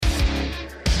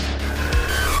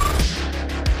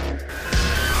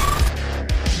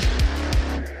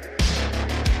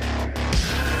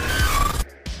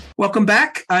Welcome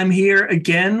back. I'm here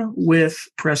again with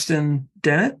Preston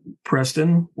Dennett.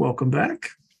 Preston, welcome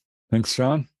back. Thanks,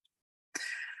 Sean.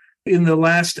 In the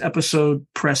last episode,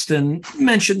 Preston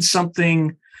mentioned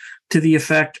something to the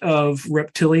effect of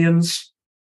reptilians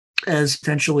as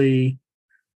potentially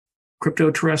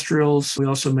cryptoterrestrials. We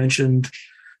also mentioned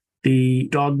the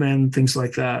dogmen, things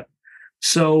like that.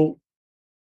 So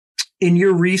in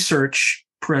your research,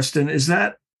 Preston,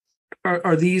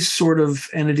 are these sort of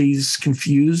entities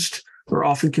confused or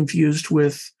often confused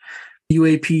with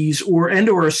UAPs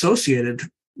or associated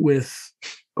with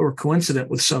or coincident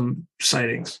with some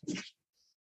sightings?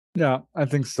 Yeah, I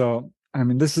think so. I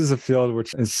mean, this is a field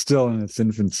which is still in its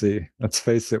infancy. Let's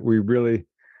face it, we really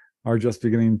are just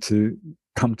beginning to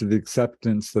come to the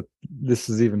acceptance that this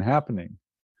is even happening.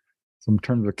 So in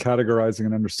terms of categorizing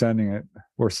and understanding it,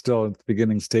 we're still at the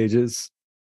beginning stages.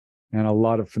 And a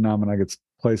lot of phenomena gets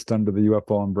placed under the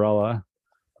UFO umbrella,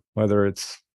 whether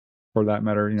it's, for that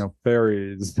matter,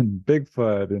 fairies and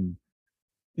Bigfoot and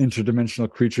interdimensional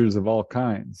creatures of all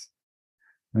kinds.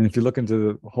 I mean, if you look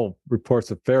into the whole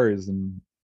reports of fairies in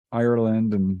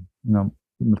Ireland and, the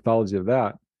mythology of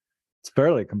that, it's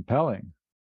fairly compelling.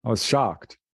 I was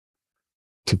shocked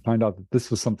to find out that this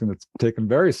was something that's taken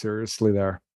very seriously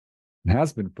there and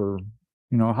has been for,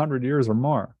 100 years or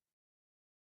more.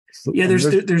 So, yeah,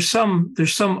 there's some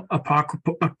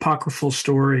apocryphal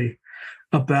story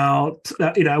about,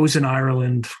 I was in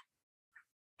Ireland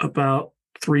about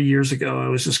 3 years ago. I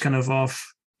was just kind of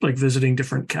off, like visiting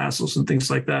different castles and things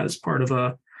like that as part of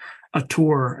a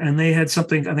tour. And they had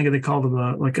something, I think they called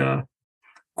them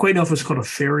quite know if it was called a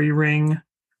fairy ring,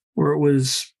 where it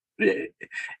was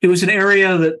an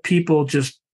area that people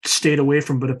just stayed away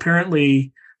from. But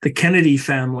apparently the Kennedy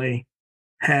family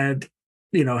had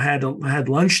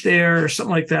lunch there or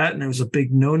something like that. And it was a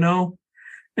big no-no.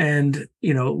 And,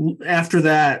 after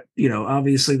that,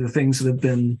 obviously the things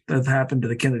that have happened to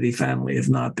the Kennedy family have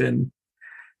not been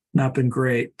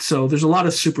great. So there's a lot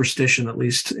of superstition, at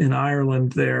least in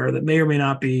Ireland there, that may or may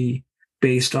not be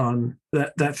based on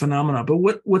that phenomena. But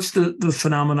what's the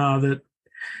phenomena that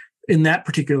in that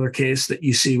particular case that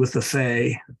you see with the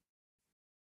Fae?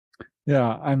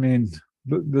 Yeah, I mean,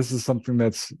 this is something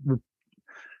that's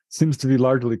seems to be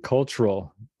largely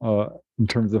cultural in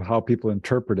terms of how people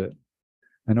interpret it.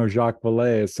 I know Jacques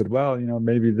Vallée has said, well,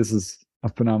 maybe this is a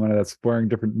phenomenon that's wearing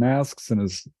different masks and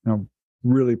is,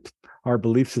 really our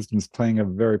belief system is playing a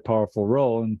very powerful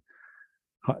role in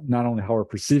not only how we're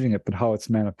perceiving it, but how it's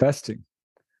manifesting.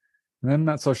 And I'm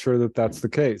not so sure that that's the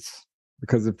case,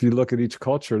 because if you look at each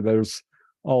culture, there's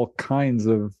all kinds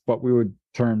of what we would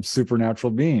term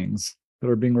supernatural beings that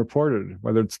are being reported,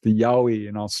 whether it's the Yowie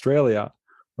in Australia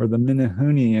or the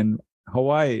Minahuni in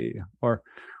Hawaii, or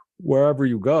wherever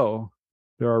you go,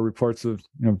 there are reports of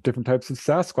different types of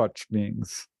Sasquatch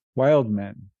beings, wild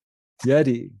men,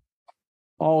 Yeti,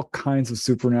 all kinds of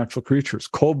supernatural creatures,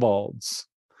 kobolds,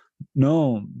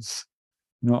 gnomes,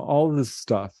 all of this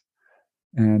stuff.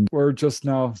 And we're just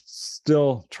now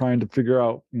still trying to figure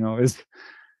out, are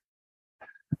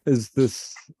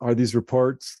these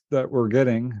reports that we're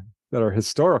getting that are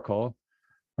historical,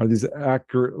 are these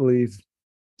accurately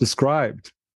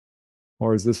described?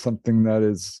 Or is this something that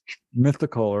is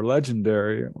mythical or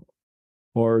legendary?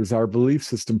 Or is our belief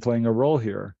system playing a role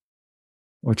here?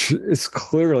 Which is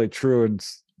clearly true in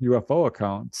UFO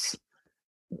accounts.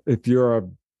 If you're a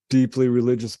deeply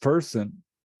religious person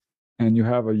and you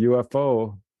have a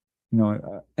UFO,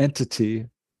 entity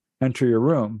enter your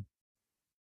room,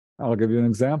 I'll give you an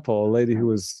example. A lady who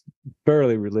was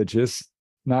fairly religious,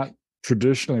 not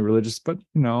traditionally religious, but,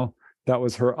 that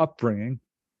was her upbringing,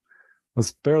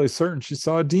 was fairly certain she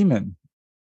saw a demon.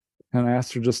 And I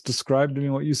asked her, just describe to me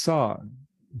what you saw.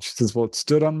 And she says, well, it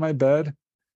stood on my bed.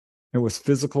 It was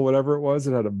physical, whatever it was.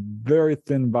 It had a very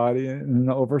thin body and an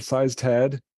oversized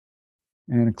head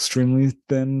and extremely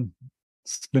thin,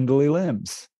 spindly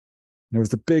limbs. And there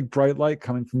was a big bright light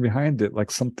coming from behind it,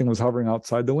 like something was hovering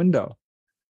outside the window.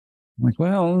 I'm like,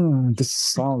 well, this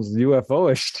sounds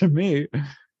UFO-ish to me.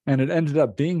 And it ended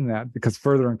up being that, because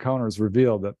further encounters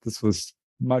revealed that this was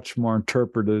much more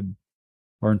interpreted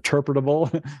or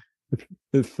interpretable,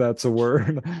 if that's a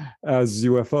word, as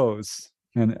UFOs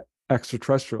and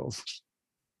extraterrestrials.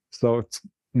 So it's,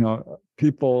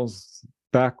 people's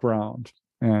background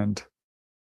and,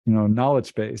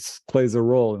 knowledge base plays a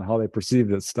role in how they perceive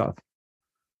this stuff.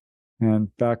 And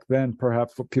back then,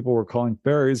 perhaps what people were calling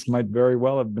fairies might very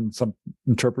well have been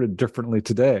interpreted differently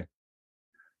today.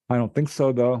 I don't think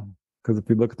so, though, because if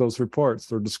you look at those reports,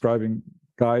 they're describing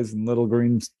guys in little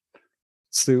green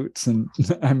suits, and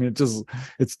I mean,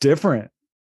 it's different.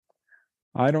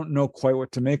 I don't know quite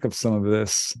what to make of some of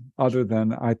this, other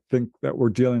than I think that we're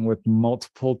dealing with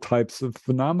multiple types of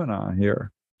phenomena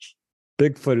here.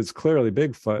 Bigfoot is clearly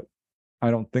Bigfoot.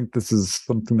 I don't think this is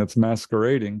something that's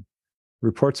masquerading.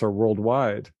 Reports are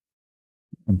worldwide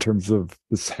in terms of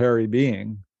this hairy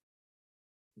being.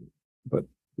 But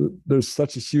there's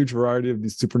such a huge variety of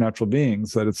these supernatural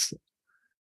beings that it's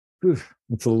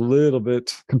a little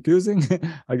bit confusing,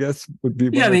 I guess would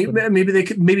be. Yeah,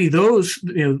 maybe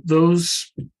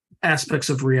those aspects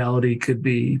of reality could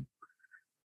be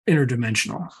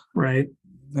interdimensional, right?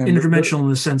 And interdimensional in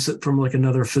the sense that from like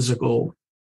another physical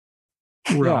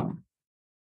realm,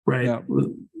 right? Yeah.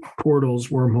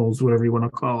 Portals, wormholes, whatever you want to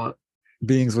call it.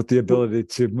 Beings with the ability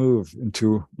to move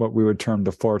into what we would term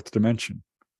the fourth dimension,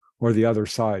 or the other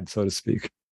side, so to speak.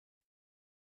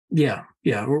 Yeah.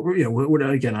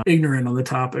 Again, I'm ignorant on the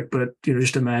topic, but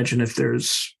just imagine if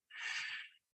there's,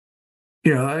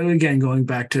 again, going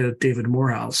back to David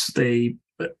Morehouse, they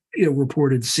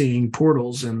reported seeing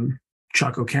portals in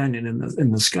Chaco Canyon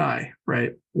in the sky,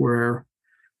 right, where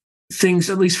things,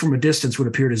 at least from a distance, would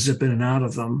appear to zip in and out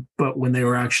of them, but when they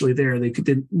were actually there,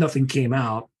 nothing came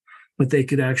out, but they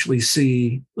could actually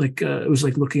see, like it was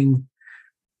like looking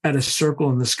at a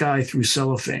circle in the sky through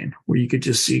cellophane, where you could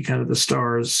just see kind of the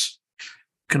stars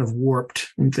kind of warped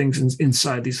and things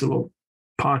inside these little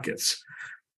pockets.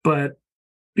 But,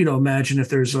 imagine if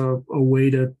there's a way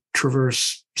to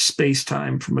traverse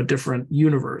space-time from a different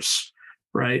universe,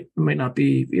 right? It might not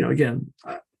be, again,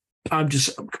 I'm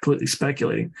just completely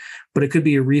speculating, but it could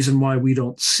be a reason why we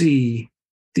don't see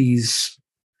these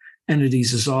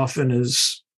entities as often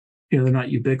as, they're not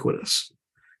ubiquitous.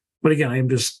 But again, I am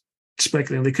just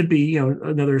speculating. They could be,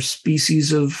 another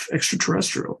species of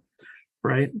extraterrestrial,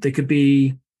 right? They could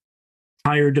be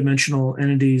higher dimensional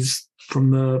entities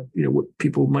from the, what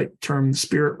people might term the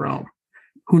spirit realm.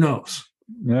 Who knows?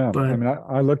 Yeah, but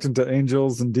I looked into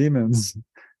angels and demons,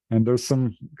 and there's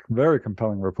some very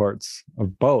compelling reports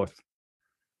of both.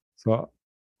 So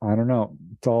I don't know.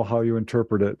 It's all how you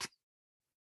interpret it.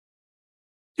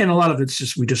 And a lot of it's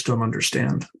just we just don't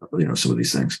understand, some of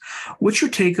these things. What's your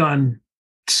take on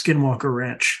Skinwalker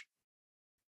Ranch?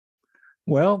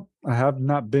 Well, I have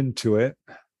not been to it.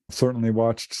 Certainly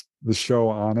watched the show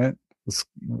on it,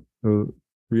 the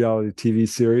reality TV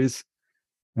series,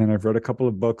 and I've read a couple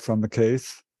of books on the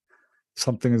case.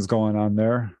 Something is going on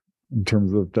there in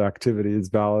terms of the activity is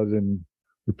valid and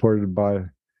reported by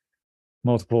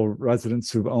multiple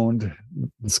residents who've owned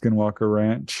the Skinwalker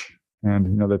Ranch.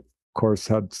 And, they've, of course,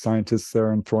 had scientists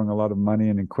there and throwing a lot of money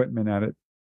and equipment at it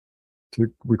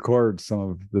to record some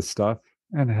of this stuff,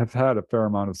 and have had a fair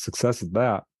amount of success at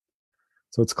that.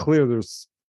 So it's clear there's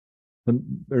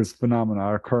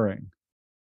phenomena occurring.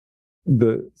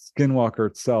 The Skinwalker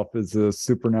itself is a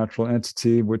supernatural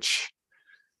entity, which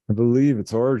I believe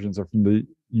its origins are from the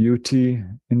Ute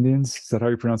Indians. Is that how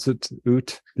you pronounce it?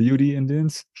 The Ute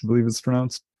Indians, I believe it's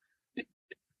pronounced.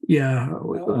 Yeah,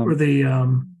 or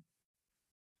the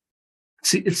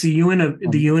it's the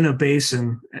Uinta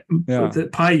Basin. Yeah, the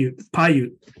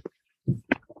Paiute.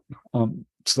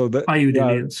 So that Paiute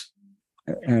Indians,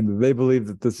 and they believe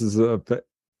that this is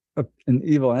an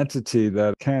evil entity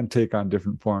that can take on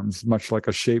different forms, much like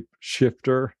a shape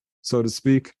shifter, so to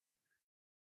speak.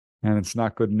 And it's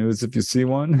not good news if you see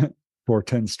one.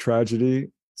 Portends tragedy.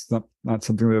 It's not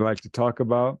something they like to talk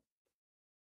about.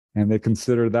 And they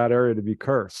consider that area to be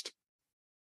cursed.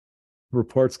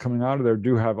 Reports coming out of there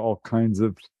do have all kinds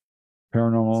of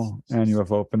paranormal and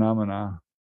UFO phenomena,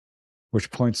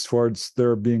 which points towards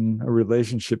there being a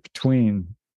relationship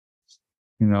between,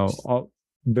 all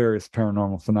various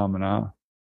paranormal phenomena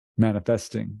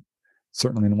manifesting,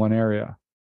 certainly in one area.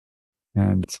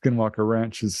 And Skinwalker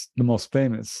Ranch is the most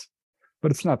famous, but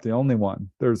it's not the only one.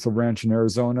 There's a ranch in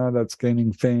Arizona that's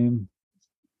gaining fame.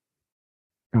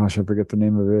 Gosh, I forget the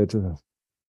name of it,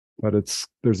 but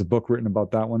there's a book written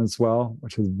about that one as well,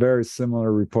 which has very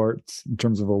similar reports in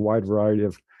terms of a wide variety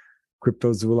of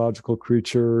cryptozoological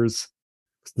creatures.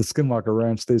 The Skinwalker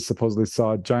Ranch, they supposedly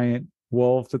saw a giant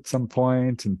wolf at some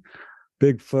point, and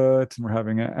Bigfoot, and we're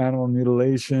having animal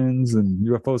mutilations and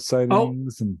UFO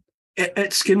sightings. And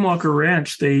at Skinwalker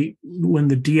Ranch, when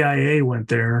the DIA went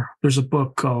there, there's a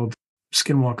book called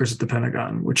Skinwalkers at the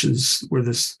Pentagon, which is where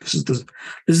this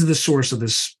is the source of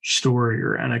this story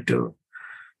or anecdote.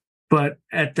 But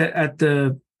at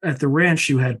the ranch,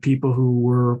 you had people who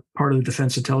were part of the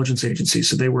Defense Intelligence Agency,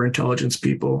 so they were intelligence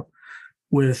people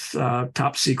with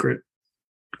top secret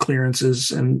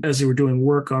clearances, and as they were doing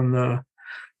work on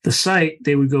the site,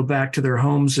 they would go back to their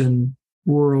homes in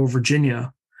rural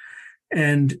Virginia,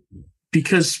 and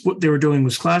because what they were doing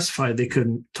was classified, they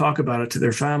couldn't talk about it to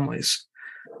their families.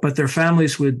 but their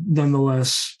families would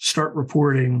nonetheless start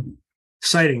reporting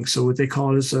sightings. So what they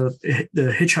call it is the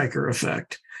hitchhiker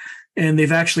effect. And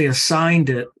they've actually assigned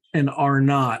it an R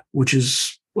naught, which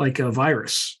is like a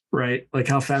virus, right? Like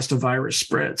how fast a virus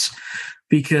spreads.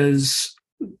 Because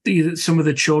some of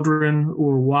the children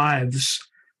or wives,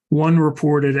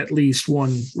 at least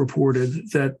one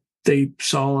reported that they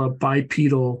saw a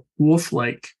bipedal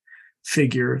wolf-like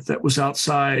figure that was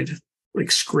outside,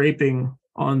 like scraping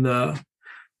on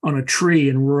a tree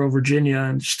in rural Virginia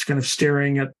and just kind of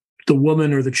staring at the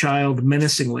woman or the child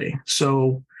menacingly.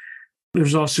 So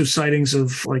there's also sightings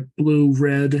of like blue,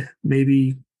 red,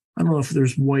 maybe, I don't know if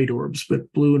there's white orbs,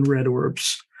 but blue and red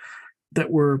orbs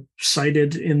that were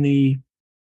sighted in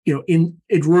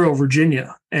rural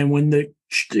Virginia. And when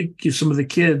some of the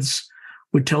kids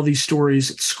would tell these stories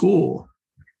at school,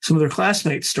 some of their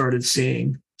classmates started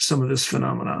seeing some of this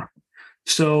phenomena.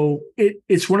 So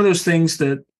it's one of those things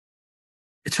that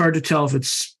it's hard to tell if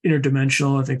it's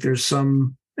interdimensional. I think there's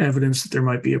some evidence that there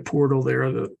might be a portal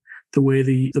there. The way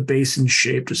the basin's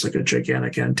shaped is like a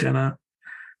gigantic antenna,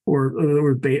 or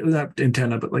not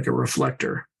antenna, but like a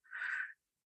reflector.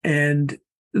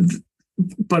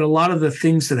 But a lot of the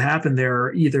things that happen there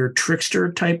are either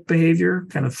trickster type behavior,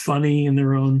 kind of funny in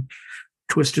their own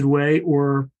twisted way,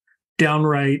 or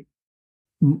downright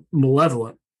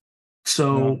malevolent.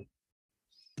 So,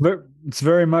 but it's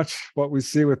very much what we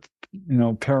see with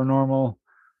paranormal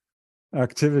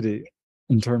activity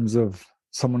in terms of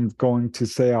someone going to,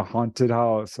 say, a haunted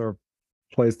house or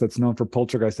place that's known for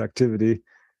poltergeist activity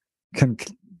can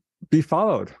be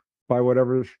followed by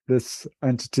whatever this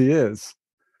entity is.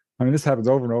 I mean, this happens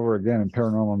over and over again in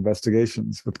paranormal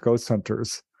investigations with ghost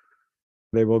hunters.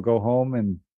 They will go home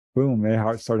and boom, they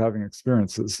start having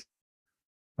experiences.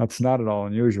 That's not at all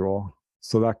unusual.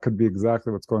 So that could be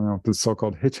exactly what's going on with this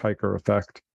so-called hitchhiker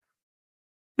effect.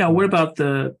 Now, what about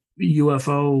the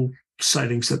UFO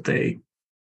sightings that they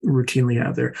routinely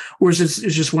have there? Or is it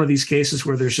just one of these cases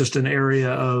where there's just an area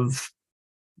of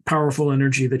powerful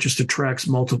energy that just attracts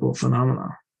multiple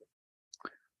phenomena?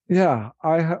 Yeah,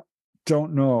 I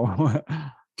don't know,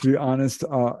 to be honest.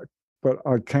 But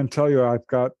I can tell you I've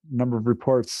got a number of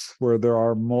reports where there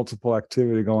are multiple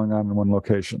activity going on in one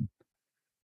location.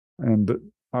 And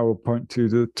I will point to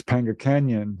the Topanga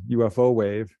Canyon UFO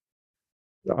wave.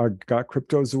 I got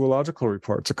cryptozoological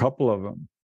reports, a couple of them.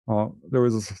 There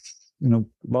was a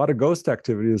lot of ghost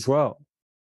activity as well.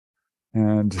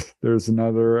 And there's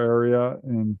another area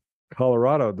in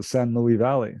Colorado, the San Luis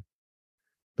Valley.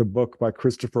 The book by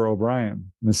Christopher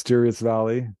O'Brien, Mysterious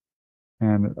Valley,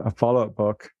 and a follow-up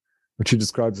book, which he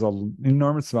describes an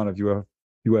enormous amount of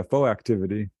UFO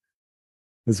activity,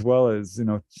 as well as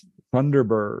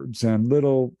thunderbirds and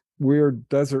little weird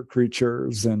desert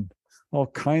creatures and all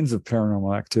kinds of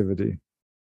paranormal activity.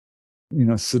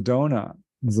 Sedona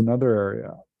is another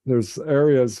area. There's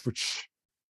areas which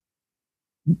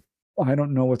I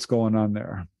don't know what's going on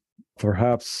there.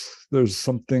 Perhaps there's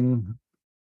something.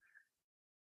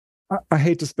 I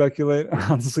hate to speculate,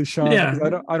 honestly, Sean. Yeah,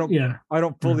 because I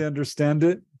don't fully understand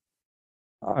it.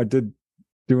 I did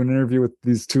do an interview with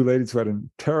these two ladies who had a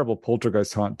terrible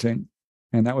poltergeist haunting,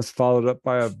 and that was followed up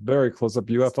by a very close-up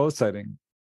UFO sighting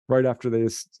right after they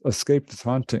escaped this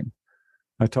haunting.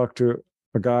 I talked to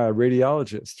a guy, a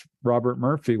radiologist, Robert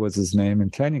Murphy was his name, in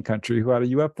Canyon Country, who had a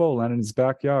UFO land in his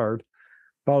backyard,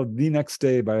 followed the next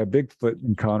day by a Bigfoot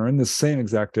encounter in the same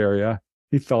exact area.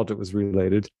 He felt it was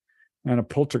related, and a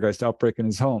poltergeist outbreak in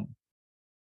his home.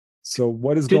 So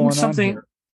what is going on here?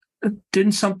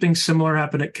 Didn't something similar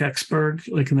happen at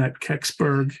Kecksburg, like in that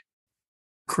Kecksburg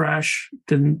crash?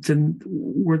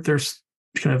 Weren't there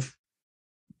kind of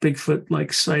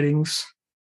Bigfoot-like sightings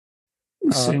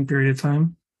the same period of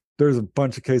time? There's a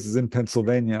bunch of cases in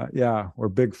Pennsylvania, where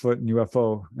Bigfoot and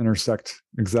UFO intersect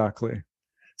exactly.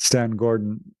 Stan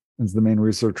Gordon is the main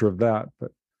researcher of that,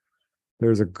 but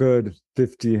there's a good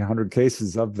 50, 100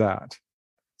 cases of that.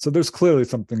 So there's clearly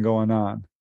something going on.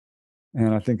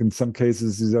 And I think in some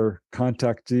cases, these are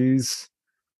contactees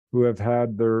who have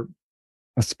had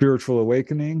a spiritual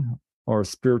awakening or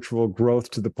spiritual growth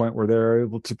to the point where they're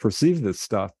able to perceive this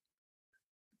stuff.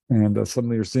 And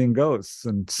suddenly you're seeing ghosts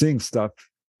and seeing stuff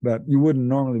that you wouldn't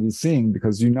normally be seeing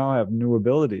because you now have new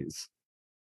abilities.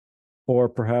 Or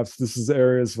perhaps this is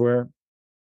areas where,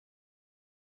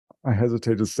 I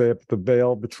hesitate to say it, the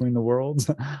veil between the worlds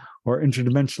or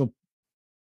interdimensional.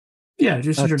 Yeah,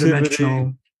 just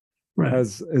interdimensional. Right.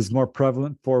 Is more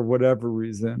prevalent for whatever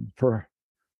reason,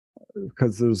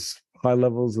 because there's high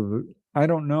levels of, I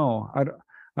don't know.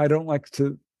 I don't like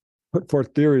to put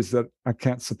forth theories that I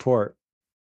can't support,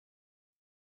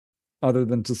 other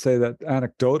than to say that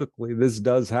anecdotally this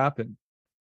does happen.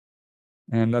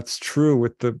 And that's true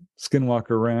with the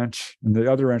Skinwalker Ranch, and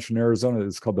the other ranch in Arizona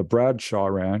is called the Bradshaw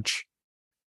Ranch.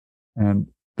 And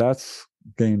that's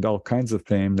gained all kinds of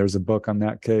fame. There's a book on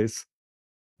that case.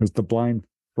 There's the Blind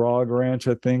Frog Ranch,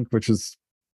 I think, which is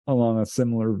along a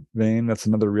similar vein. That's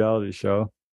another reality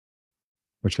show,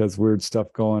 which has weird stuff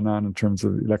going on in terms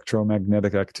of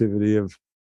electromagnetic activity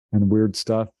and weird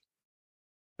stuff.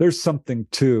 There's something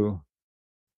to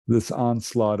this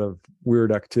onslaught of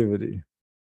weird activity,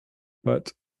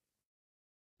 but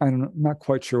I'm not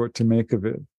quite sure what to make of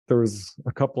it. There was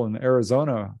a couple in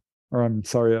Illinois,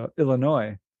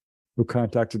 who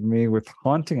contacted me with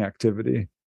haunting activity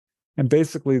and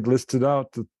basically listed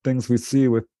out the things we see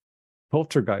with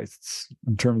poltergeists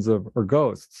in terms of, or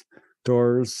ghosts,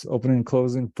 doors opening and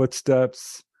closing,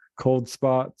 footsteps, cold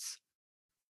spots.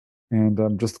 And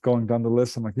I'm just going down the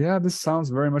list. I'm like, yeah, this sounds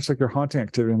very much like your haunting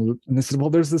activity. And they said, well,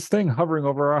 there's this thing hovering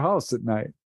over our house at night.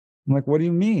 I'm like, what do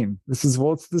you mean? It's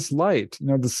this light,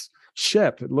 this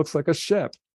ship. It looks like a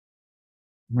ship.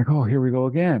 I'm like, oh, here we go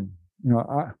again.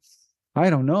 I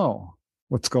don't know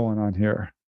what's going on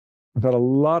here. I've had a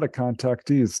lot of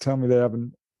contactees tell me they have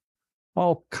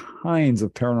all kinds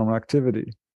of paranormal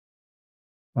activity.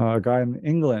 A guy in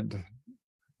England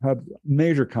had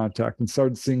major contact and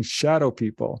started seeing shadow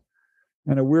people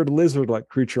and a weird lizard-like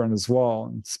creature on his wall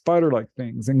and spider-like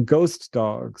things and ghost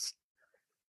dogs.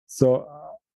 So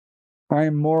I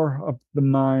am more of the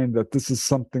mind that this is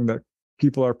something that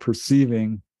people are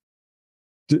perceiving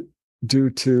due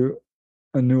to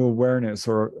a new awareness,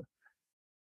 or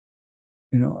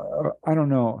I don't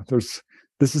know. This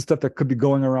is stuff that could be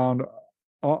going around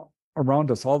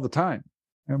us all the time,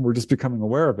 and we're just becoming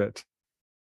aware of it.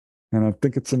 And I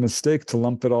think it's a mistake to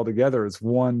lump it all together as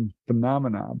one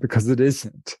phenomenon, because it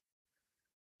isn't.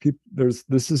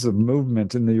 This is a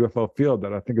movement in the UFO field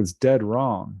that I think is dead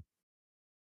wrong.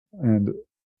 And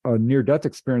a near-death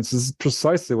experience is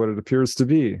precisely what it appears to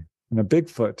be. And a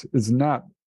Bigfoot is not,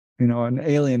 an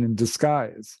alien in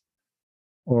disguise,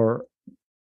 or,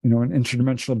 an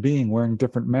interdimensional being wearing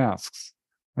different masks.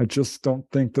 I just don't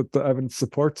think that the evidence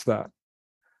supports that.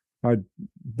 I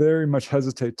very much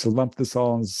hesitate to lump this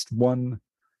all as one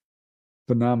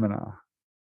phenomena,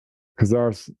 because there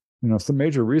are, some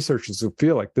major researchers who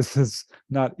feel like this is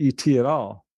not ET at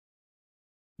all.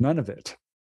 None of it.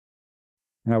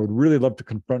 And I would really love to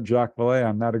confront Jacques Vallée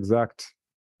on that exact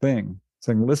thing,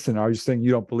 saying, listen, are you saying you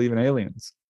don't believe in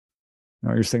aliens?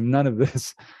 You're saying none of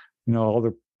this, all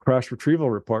the crash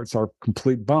retrieval reports are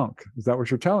complete bunk. Is that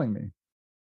what you're telling me?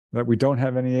 That we don't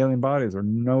have any alien bodies or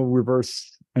no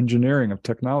reverse engineering of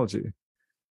technology?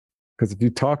 Because if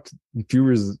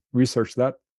you research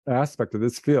that aspect of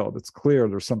this field, it's clear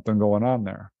there's something going on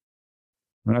there.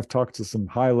 And I've talked to some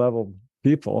high-level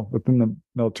people within the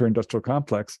military-industrial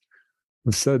complex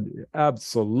who said,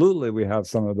 absolutely, we have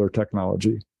some of their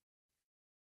technology.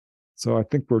 So I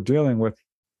think we're dealing with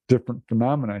different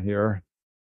phenomena here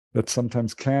that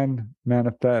sometimes can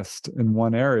manifest in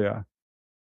one area.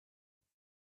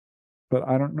 But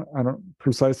I don't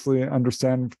precisely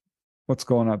understand what's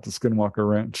going on at the Skinwalker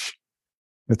Ranch.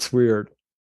 It's weird.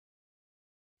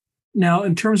 Now,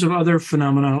 in terms of other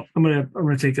phenomena, I'm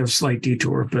gonna take a slight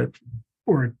detour,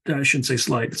 or I shouldn't say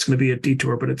slight. It's going to be a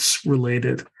detour, but it's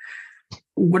related.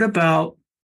 What about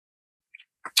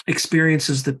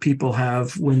experiences that people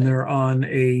have when they're on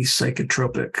a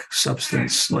psychotropic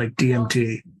substance like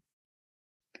DMT?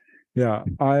 Yeah,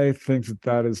 I think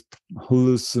that is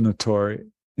hallucinatory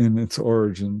in its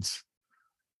origins.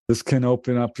 This can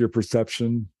open up your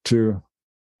perception to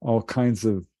all kinds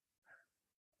of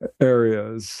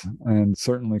areas, and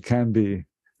certainly can be.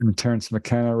 Terence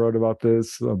McKenna wrote about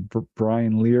this.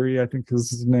 Brian Leary, I think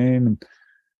is his name.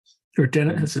 Or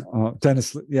Dennis.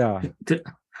 Dennis, yeah.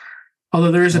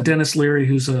 Although there is a Dennis Leary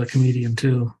who's a comedian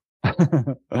too.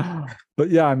 But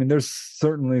yeah, there's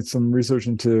certainly some research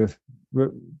into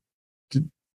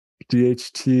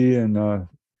DHT and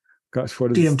what is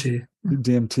DMT?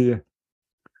 DMT,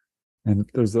 and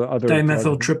there's the other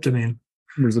dimethyltryptamine.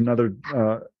 There's another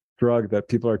drug that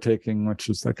people are taking, which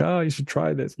is like, oh, you should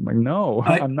try this. I'm like, no,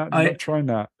 I'm not trying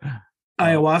that.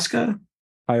 Ayahuasca.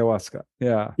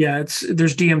 Yeah. Yeah,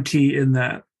 there's DMT in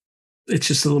that. It's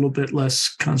just a little bit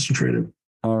less concentrated.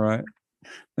 All right.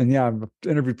 And yeah, I've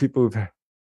interviewed people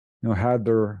who've had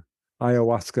their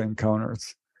ayahuasca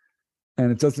encounters,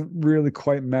 and it doesn't really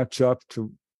quite match up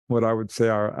to what I would say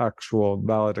are actual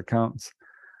valid accounts.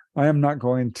 I am not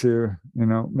going to,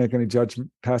 make any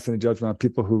pass any judgment on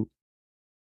people who,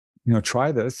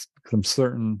 try this, because I'm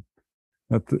certain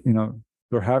that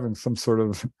they're having some sort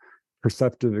of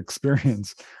perceptive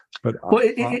experience. But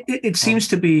it seems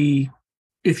to be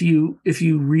if you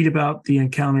read about the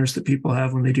encounters that people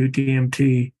have when they do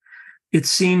DMT, it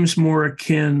seems more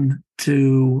akin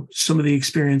to some of the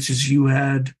experiences you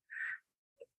had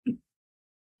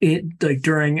like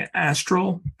during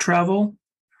astral travel,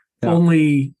 Yeah.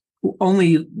 only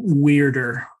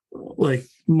weirder, like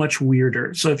much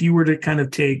weirder. So if you were to kind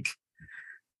of take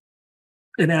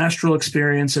an astral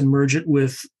experience and merge it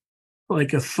with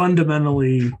like a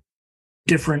fundamentally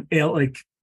different like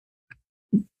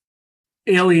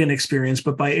alien experience,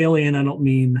 but by alien I don't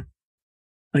mean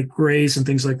like grays and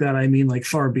things like that. I mean like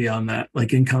far beyond that,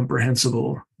 like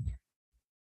incomprehensible,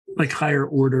 like higher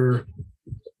order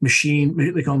machine.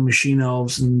 They call them machine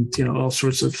elves and all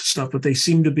sorts of stuff, but they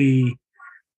seem to be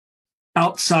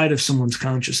outside of someone's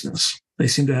consciousness. They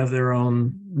seem to have their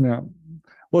own. Yeah.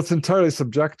 Well, it's entirely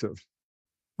subjective.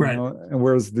 Right. And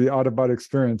whereas the out-of-body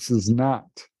experience is not,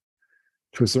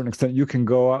 to a certain extent. You can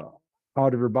go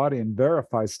out of your body and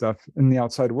verify stuff in the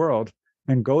outside world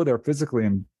and go there physically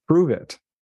and prove it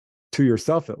to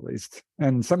yourself, at least,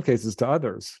 and in some cases to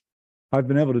others. I've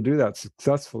been able to do that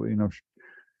successfully,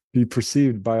 be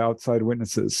perceived by outside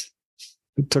witnesses.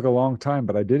 It took a long time,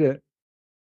 but I did it.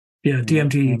 Yeah,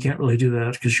 DMT, you can't really do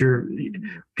that because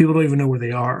people don't even know where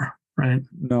they are, right?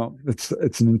 No, it's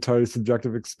an entirely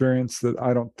subjective experience that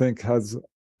I don't think has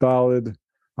valid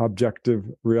objective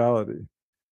reality.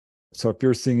 So if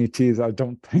you're seeing ETs, I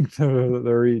don't think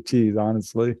they're ETs,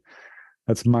 honestly.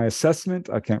 That's my assessment.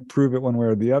 I can't prove it one way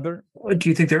or the other. Do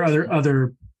you think there are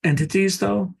other entities,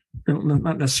 though?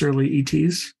 Not necessarily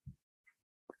ETs?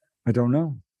 I don't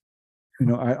know.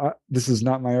 I this is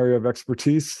not my area of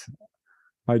expertise.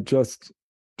 I just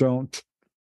don't.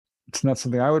 It's not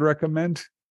something I would recommend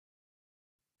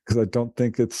because I don't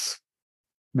think it's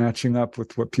matching up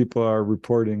with what people are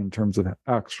reporting in terms of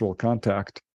actual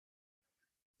contact.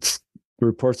 The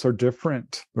reports are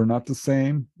different. They're not the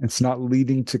same. It's not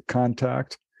leading to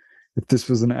contact. If this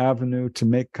was an avenue to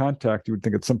make contact, you would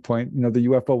think at some point, the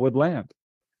UFO would land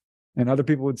and other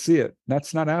people would see it.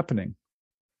 That's not happening.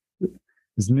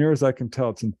 As near as I can tell,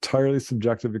 it's entirely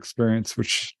subjective experience,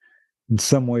 which in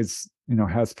some ways,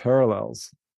 has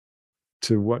parallels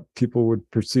to what people would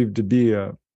perceive to be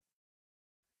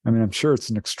I'm sure it's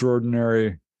an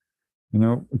extraordinary,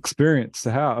 experience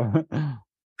to have.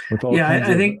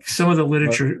 I think some of the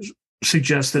literature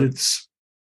suggests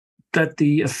that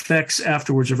the effects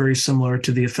afterwards are very similar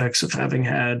to the effects of having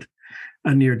had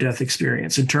a near-death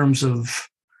experience in terms of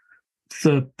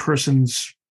the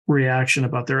person's reaction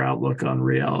about their outlook on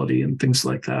reality and things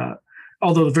like that.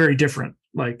 Although very different,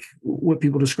 like what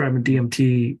people describe in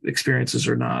DMT experiences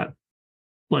are not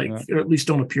or at least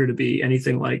don't appear to be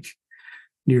anything like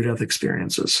near-death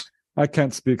experiences. I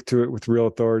can't speak to it with real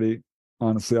authority.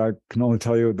 Honestly, I can only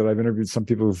tell you that I've interviewed some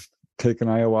people who've taken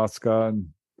ayahuasca and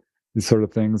these sort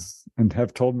of things and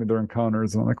have told me their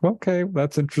encounters. And I'm like, well, okay,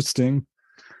 that's interesting.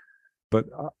 But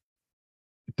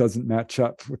it doesn't match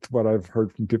up with what I've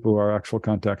heard from people who are actual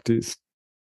contactees.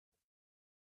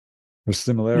 There's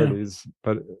similarities,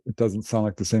 but it doesn't sound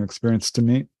like the same experience to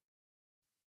me.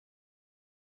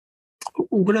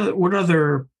 What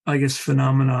other, I guess,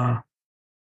 phenomena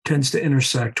tends to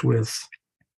intersect with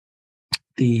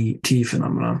the T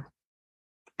phenomena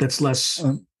that's less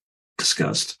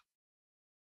discussed?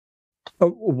 A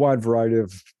wide variety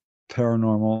of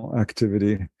paranormal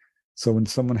activity. So when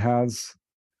someone has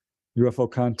UFO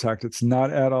contact, it's not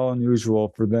at all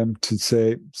unusual for them to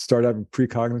start having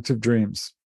precognitive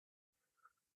dreams,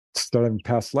 start having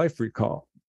past life recall.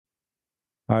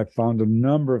 I found a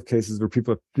number of cases where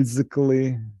people have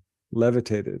physically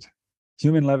levitated,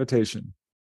 human levitation,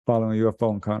 following a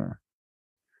UFO encounter.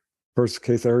 First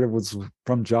case I heard of was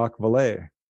from Jacques Vallée.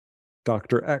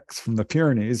 Dr. X from the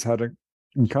Pyrenees had an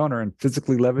encounter and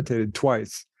physically levitated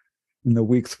twice in the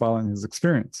weeks following his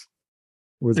experience.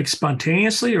 It was like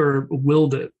spontaneously or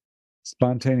willed it?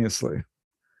 Spontaneously.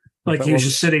 Like he was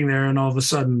just sitting there and all of a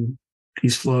sudden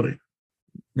he's floating.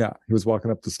 Yeah, he was walking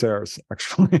up the stairs,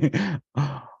 actually.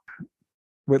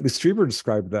 Whitley Strieber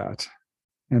described that.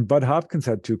 And Bud Hopkins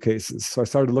had 2 cases. So I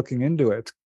started looking into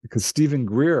it because Stephen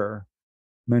Greer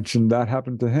mentioned that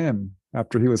happened to him.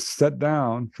 After he was set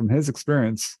down from his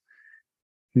experience,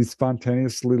 he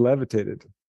spontaneously levitated.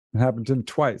 It happened to him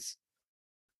twice.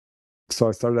 So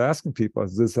I started asking people,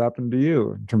 has this happened to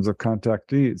you in terms of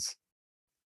contactees?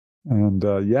 And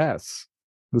yes,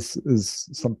 this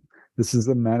is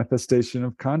a manifestation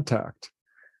of contact.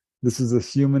 This is a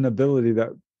human ability that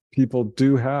people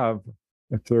do have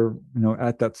if they're,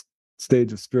 at that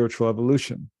stage of spiritual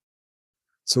evolution.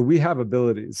 So we have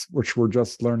abilities which we're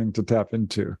just learning to tap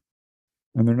into.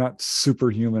 And they're not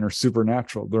superhuman or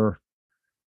supernatural. They're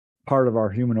part of our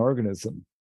human organism.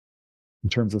 in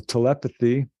terms of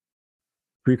telepathy,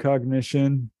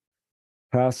 precognition,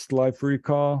 past life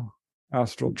recall,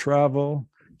 astral travel,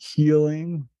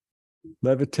 healing,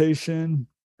 levitation,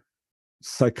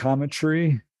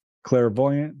 psychometry,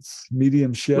 clairvoyance,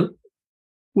 mediumship.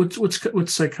 What's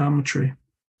psychometry?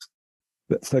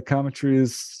 Psychometry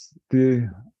is the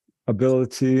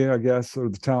ability, I guess, or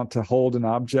the talent to hold an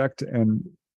object and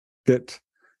get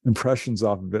impressions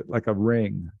off of it, like a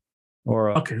ring,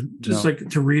 or just like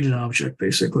to read an object,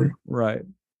 basically. Right,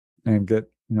 and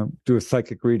get do a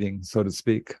psychic reading, so to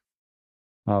speak,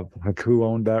 of like who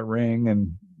owned that ring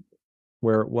and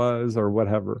where it was, or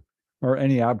whatever, or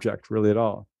any object really at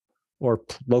all, or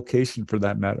location for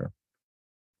that matter.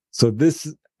 So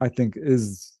this, I think,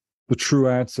 is the true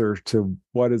answer to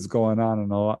what is going on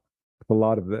in a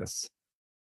lot of this,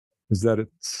 is that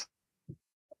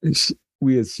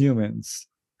we as humans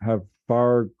have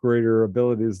far greater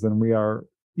abilities than we are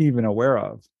even aware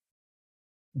of,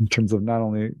 in terms of not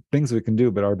only things we can do,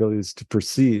 but our abilities to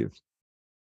perceive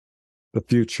the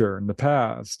future and the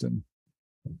past, and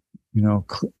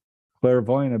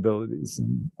clairvoyant abilities,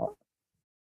 and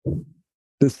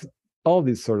all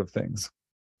these sort of things.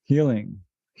 Healing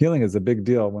is a big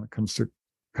deal when it comes to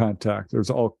contact. There's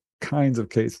all kinds of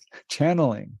cases.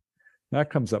 Channeling, that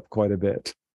comes up quite a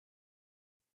bit.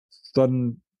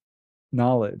 Sudden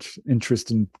knowledge,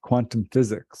 interest in quantum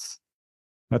physics,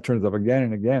 that turns up again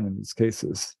and again in these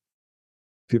cases.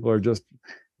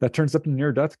 That turns up in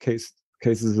near-death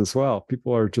cases as well.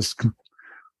 People are just,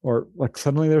 or like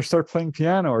suddenly they start playing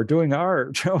piano or doing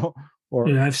art.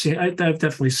 I've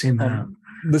definitely seen that.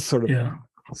 This sort of thing.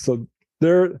 So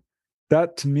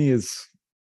that to me is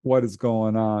what is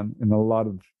going on in a lot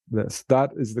of this.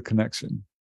 That is the connection.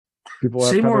 People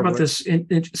say more about this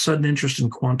sudden interest in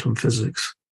quantum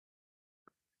physics.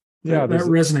 Yeah, that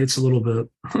resonates a little bit.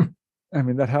 I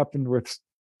mean, that happened with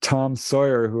Tom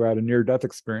Sawyer, who had a near-death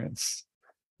experience,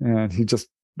 and he just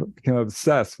became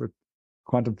obsessed with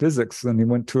quantum physics. And he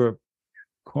went to a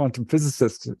quantum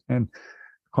physicist, and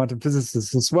quantum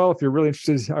physicist says, well, if you're really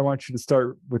interested, I want you to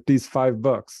start with these 5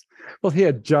 books. Well, he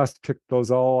had just picked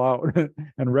those all out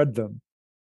and read them.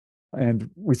 And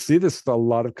we see this with a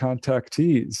lot of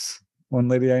contactees. One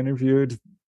lady I interviewed,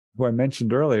 who I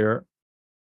mentioned earlier,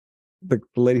 the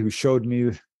lady who showed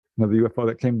me the UFO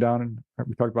that came down, and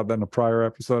we talked about that in a prior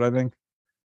episode, I think,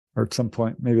 or at some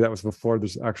point, maybe that was before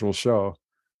this actual show.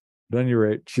 But at any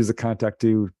rate, she's a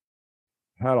contactee who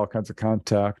had all kinds of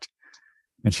contact,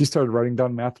 and she started writing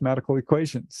down mathematical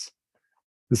equations.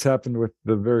 This happened with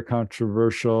the very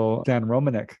controversial Stan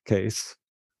Romanek case,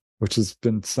 which has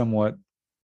been somewhat,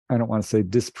 I don't want to say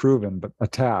disproven, but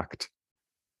attacked.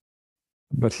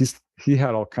 But he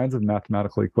had all kinds of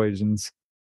mathematical equations.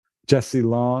 Jesse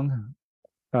Long,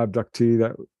 abductee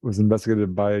that was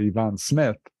investigated by Yvonne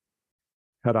Smith,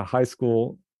 had a high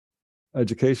school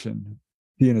education,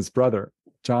 he and his brother,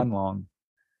 John Long.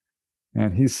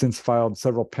 And he's since filed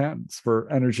several patents for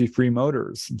energy-free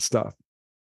motors and stuff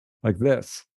like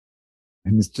this.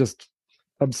 And he's just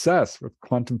obsessed with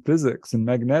quantum physics and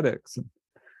magnetics. And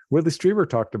Whitley Strieber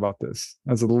talked about this.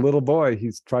 As a little boy,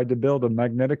 he's tried to build a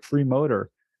magnetic-free motor,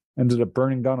 ended up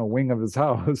burning down a wing of his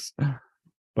house,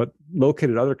 but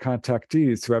located other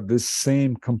contactees who have this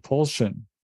same compulsion.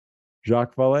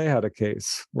 Jacques Vallée had a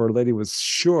case where a lady was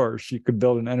sure she could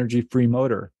build an energy-free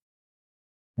motor.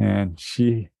 And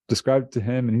she described it to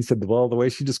him, and he said, well, the way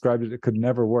she described it, it could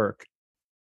never work.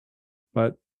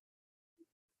 But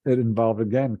it involved,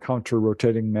 again,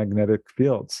 counter-rotating magnetic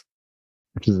fields,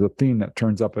 which is a theme that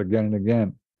turns up again and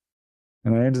again.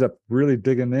 And I ended up really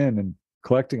digging in and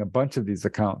collecting a bunch of these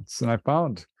accounts. And I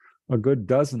found a good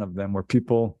dozen of them where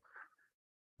people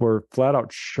were flat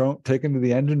out taken to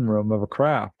the engine room of a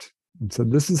craft and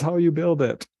said, this is how you build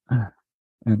it.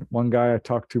 And one guy I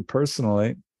talked to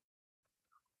personally,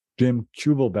 Jim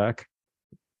Kubelbeck,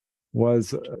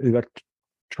 was an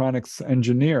electronics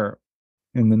engineer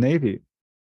in the Navy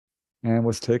and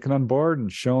was taken on board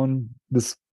and shown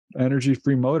this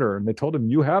energy-free motor. And they told him,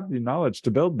 you have the knowledge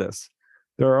to build this.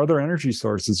 There are other energy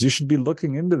sources. You should be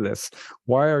looking into this.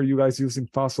 Why are you guys using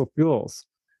fossil fuels?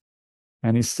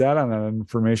 And he sat on that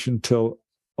information till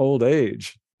old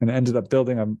age and ended up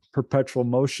building a perpetual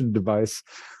motion device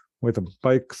with a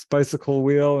bicycle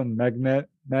wheel and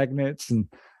magnets. And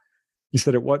he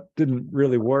said it didn't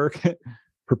really work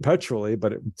perpetually,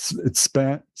 but it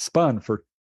spun for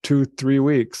 2-3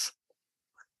 weeks.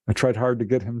 I tried hard to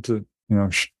get him to,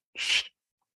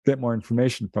 get more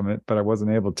information from it, but I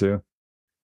wasn't able to.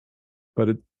 But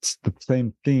it's the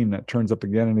same theme that turns up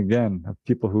again and again of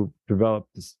people who develop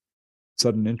this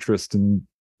sudden interest in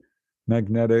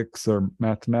magnetics or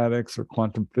mathematics or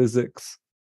quantum physics.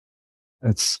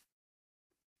 it's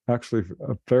actually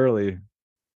a fairly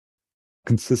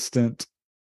consistent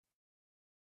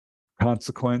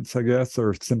consequence, I guess,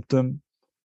 or symptom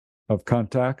of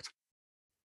contact.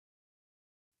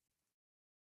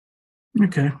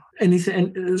 Okay.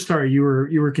 Anything? And sorry, you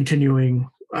were continuing.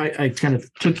 I kind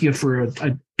of took you for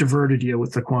I diverted you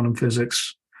with the quantum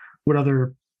physics. What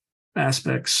other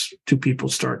aspects do people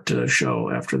start to show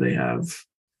after they have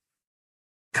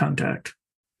contact?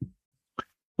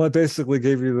 Well, I basically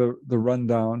gave you the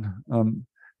rundown.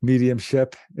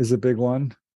 Mediumship is a big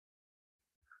one.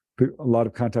 A lot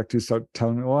of contactees start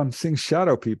telling me, "Well, I'm seeing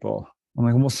shadow people." I'm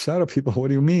like, "Well, shadow people? What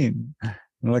do you mean?" And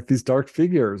they're like these dark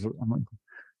figures. I'm like,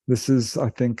 this is, I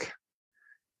think,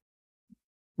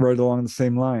 right along the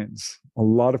same lines. A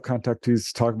lot of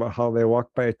contactees talk about how they walk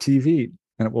by a TV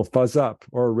and it will fuzz up,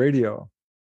 or a radio,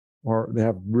 or they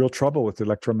have real trouble with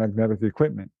electromagnetic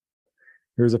equipment.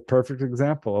 Here's a perfect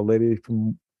example. A lady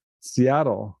from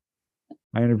Seattle.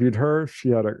 I interviewed her. She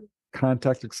had a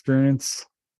contact experience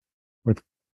with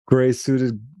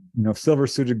silver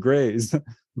suited grays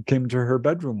who came into her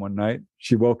bedroom one night.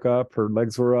 She woke up, her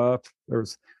legs were up. There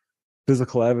was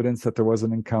physical evidence that there was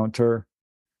an encounter.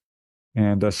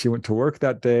 And she went to work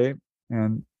that day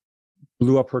and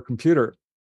blew up her computer.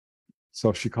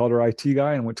 So she called her IT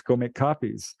guy and went to go make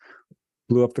copies,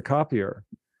 blew up the copier,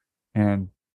 and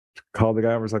called the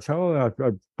guy and was like, "Oh,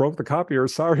 I broke the copier,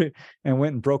 sorry," and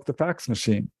went and broke the fax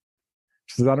machine.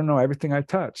 She says, "I don't know, everything I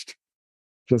touched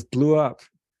just blew up."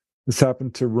 This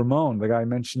happened to Ramon, the guy I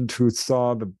mentioned who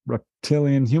saw the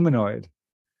reptilian humanoid.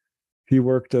 He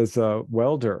worked as a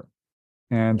welder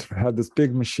and had this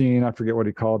big machine, I forget what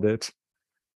he called it,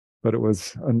 but it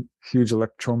was a huge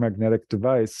electromagnetic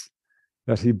device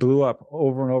that he blew up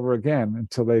over and over again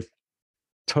until they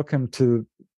took him to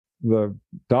the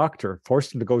doctor,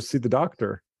 forced him to go see the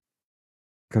doctor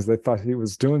because they thought he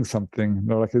was doing something. And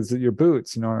they're like, "Is it your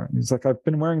boots?" He's like, "I've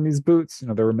been wearing these boots."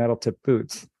 They were metal tip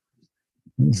boots.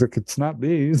 He's like, "It's not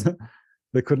these."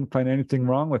 They couldn't find anything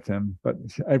wrong with him, but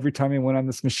every time he went on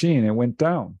this machine, it went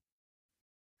down.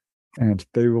 And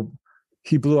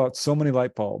he blew out so many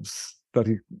light bulbs that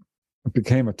it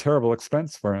became a terrible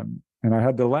expense for him. And I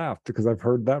had to laugh because I've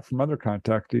heard that from other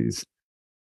contactees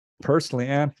personally,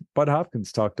 and Bud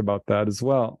Hopkins talked about that as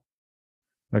well.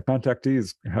 Like,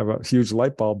 contactees have a huge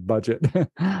light bulb budget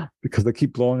because they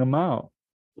keep blowing them out.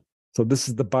 So this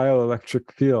is the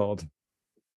bioelectric field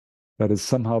that has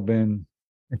somehow been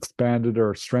expanded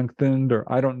or strengthened,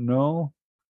 or I don't know,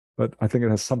 but I think it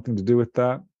has something to do with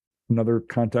that. Another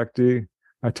contactee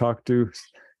I talked to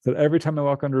said, "Every time I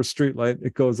walk under a streetlight,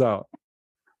 it goes out."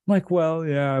 I'm like, "Well,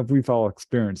 yeah, we've all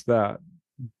experienced that."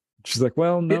 She's like,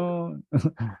 "Well, no."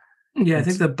 Yeah, I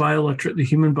think the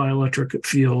human bioelectric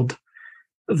field,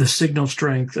 the signal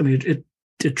strength, I mean,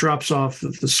 it drops off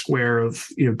the square of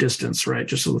distance, right?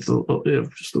 Just with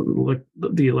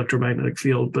the electromagnetic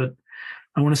field, but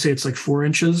I want to say it's like 4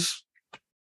 inches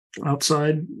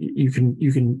outside. You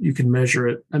can measure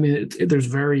it. I mean, there's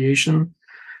variation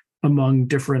among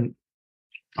different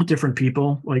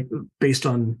people, like based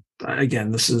on,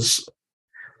 again,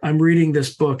 I'm reading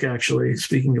this book actually.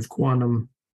 Speaking of quantum,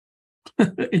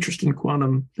 interest in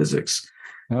quantum physics.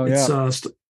 Oh yeah.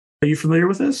 Are you familiar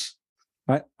with this?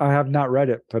 I have not read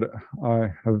it, but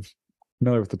I have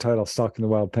familiar with the title, "Stalking the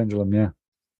Wild Pendulum." Yeah.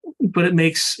 But it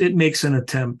makes an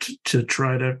attempt to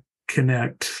try to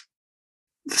connect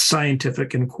the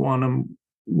scientific and quantum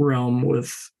realm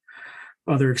with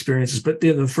other experiences. But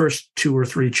the first 2 or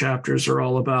 3 chapters are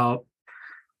all about,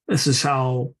 this is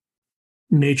how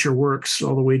nature works,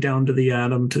 all the way down to the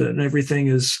atom, and everything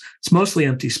it's mostly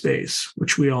empty space,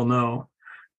 which we all know,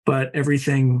 but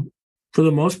everything for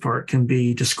the most part can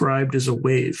be described as a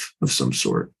wave of some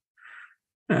sort.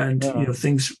 And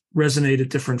things resonate at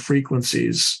different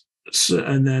frequencies.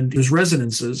 And then there's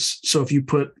resonances. So if you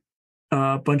put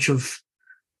a bunch of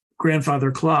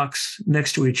grandfather clocks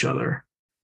next to each other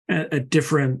at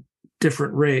different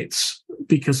rates,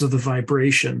 because of the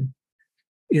vibration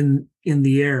in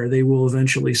the air, they will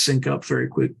eventually sync up very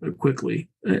quickly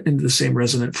into the same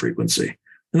resonant frequency.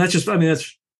 And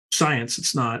that's science.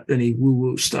 It's not any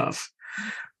woo-woo stuff.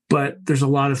 But there's a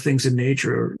lot of things in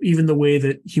nature, even the way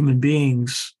that human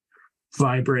beings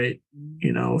vibrate,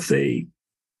 if they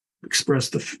express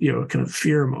the kind of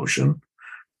fear emotion,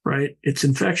 right? It's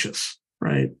infectious,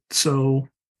 right? So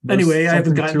anyway, I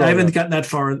haven't gotten that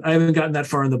far in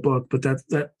the book, but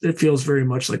that it feels very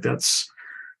much like that's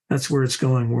where it's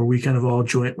going, where we kind of all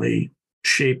jointly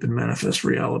shape and manifest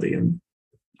reality, and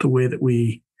the way that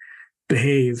we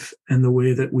behave and the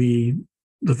way that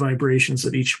the vibrations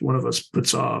that each one of us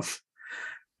puts off.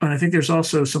 And I think there's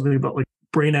also something about like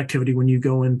brain activity when you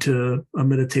go into a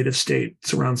meditative state.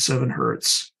 It's around 7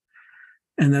 hertz.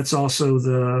 And that's also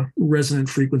the resonant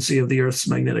frequency of the Earth's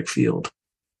magnetic field.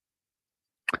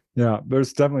 Yeah,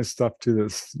 there's definitely stuff to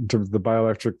this in terms of the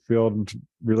bioelectric field and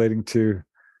relating to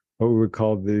what we would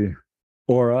call the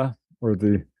aura or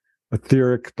the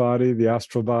etheric body, the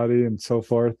astral body, and so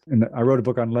forth. And I wrote a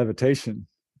book on levitation,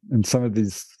 and some of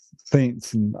these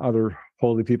saints and other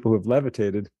holy people who have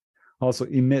levitated also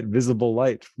emit visible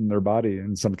light from their body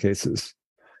in some cases.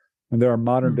 And there are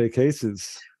modern day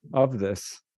cases of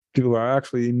this. People are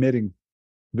actually emitting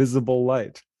visible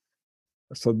light.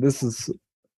 So this is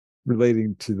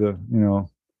relating to the,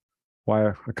 why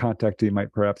a contactee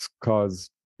might perhaps cause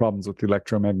problems with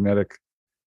electromagnetic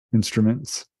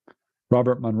instruments.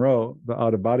 Robert Monroe, the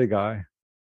out-of-body guy,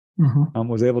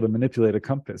 was able to manipulate a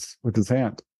compass with his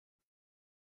hand.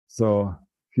 So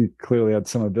he clearly had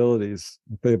some abilities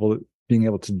with being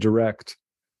able to direct,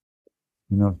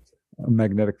 a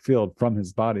magnetic field from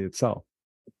his body itself,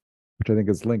 which I think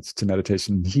is linked to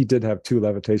meditation. He did have 2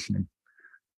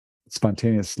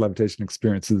 spontaneous levitation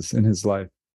experiences in his life.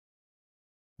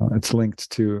 It's linked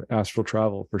to astral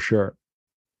travel for sure.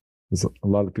 There's a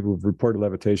lot of people who've reported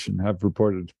levitation have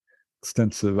reported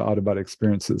extensive out-of-body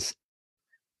experiences.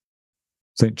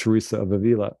 Saint Teresa of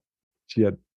Avila, she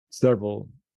had several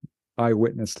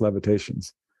eyewitness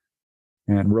levitations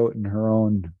and wrote in her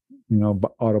own,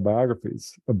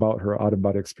 autobiographies about her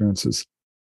out-of-body experiences.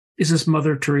 Is this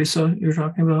Mother Teresa you're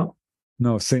talking about?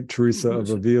 No, Saint Teresa of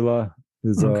Avila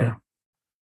is a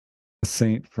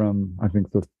saint from, I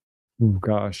think, the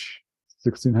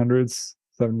 1600s,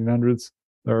 1700s,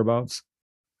 thereabouts,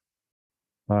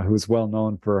 who is well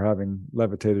known for having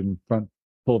levitated in front,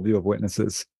 full view of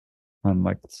witnesses on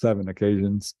like 7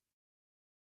 occasions.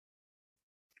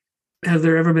 Have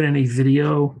there ever been any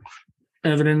video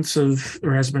evidence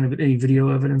or has been any video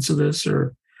evidence of this?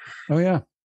 Or oh yeah,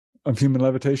 of human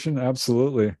levitation?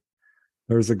 Absolutely.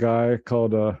 There's a guy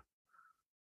called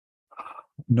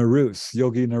Narus,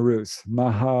 Yogi Narus,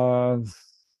 Maharada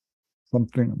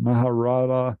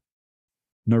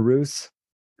Narus.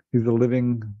 He's a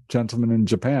living gentleman in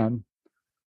Japan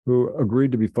who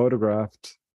agreed to be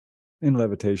photographed in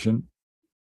levitation.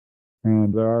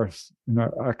 And there are,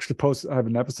 I have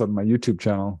an episode on my YouTube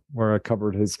channel where I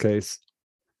covered his case.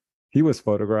 He was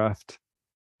photographed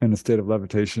in a state of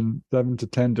levitation 7 to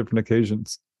 10 different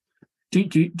occasions.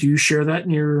 Do you share that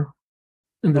in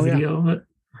the video?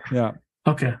 Yeah.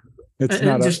 Okay. What's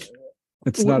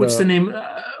the name?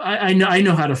 I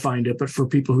know how to find it, but for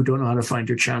people who don't know how to find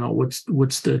your channel,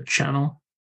 what's the channel?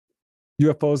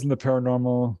 UFOs and the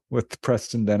Paranormal with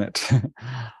Preston Dennett.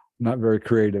 Not very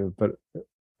creative, but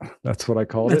that's what I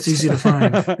called it. That's easy to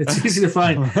find. It's easy to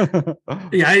find.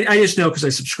 Yeah, I just know because I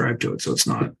subscribe to it, so it's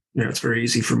not. Yeah, it's very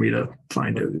easy for me to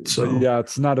find it. So yeah,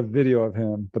 it's not a video of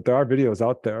him, but there are videos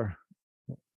out there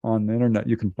on the internet.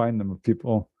 You can find them of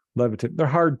people levitate. They're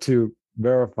hard to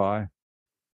verify,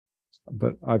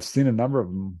 but I've seen a number of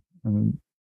them, and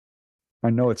I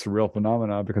know it's a real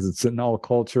phenomenon because it's in all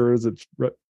cultures. It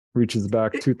reaches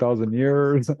back 2,000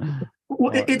 years.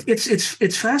 Well,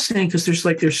 it's fascinating because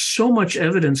there's so much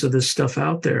evidence of this stuff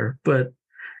out there, but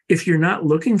if you're not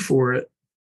looking for it,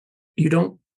 you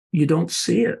don't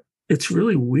see it. It's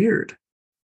really weird.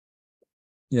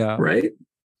 Yeah. Right.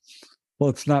 Well,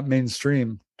 it's not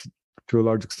mainstream to a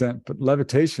large extent, but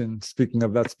levitation, speaking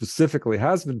of that specifically,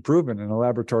 has been proven in a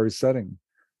laboratory setting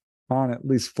on at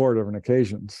least 4 different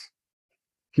occasions.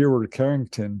 Hereward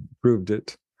Carrington proved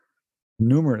it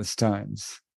numerous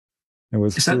times.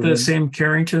 Is that the same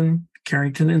Carrington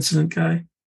incident guy?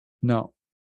 No.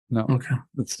 Okay.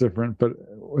 It's different, but it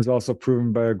was also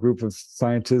proven by a group of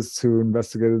scientists who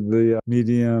investigated the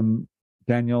medium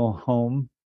Daniel Home,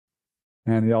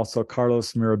 and also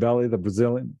Carlos Mirabelli, the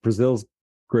Brazil's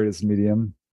greatest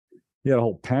medium. He had a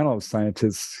whole panel of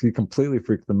scientists. He completely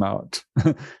freaked them out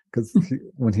because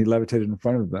when he levitated in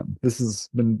front of them. This has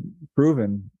been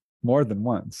proven more than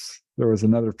once. There was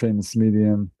another famous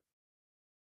medium.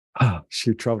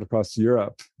 She traveled across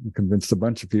Europe and convinced a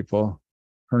bunch of people.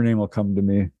 Her name will come to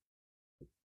me.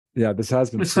 Yeah, this has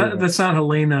been. That's not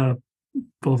Helena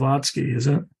Blavatsky, is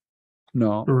it?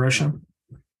 No. The Russian?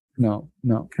 No.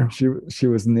 Okay. She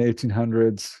was in the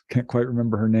 1800s. Can't quite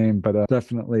remember her name, but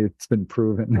definitely it's been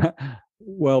proven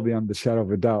well beyond the shadow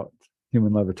of a doubt.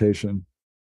 Human levitation,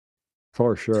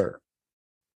 for sure.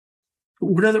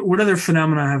 What other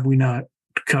phenomena have we not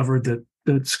covered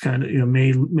that's kind of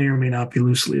may or may not be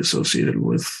loosely associated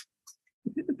with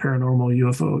paranormal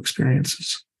UFO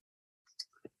experiences?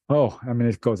 Oh, I mean,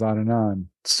 it goes on and on.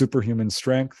 Superhuman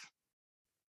strength,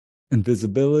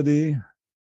 invisibility,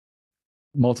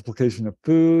 multiplication of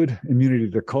food, immunity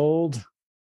to cold.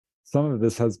 Some of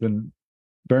this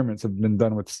experiments have been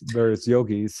done with various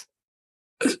yogis.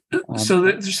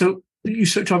 So you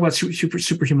talk about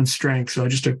superhuman strength. So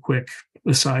just a quick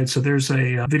aside. So there's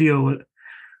a video,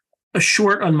 a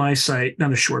short on my site,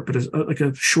 not a short, but like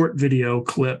a short video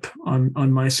clip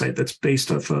on my site that's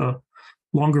based off a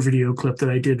longer video clip that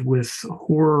I did with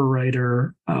horror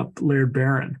writer Laird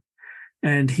Barron.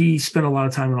 And he spent a lot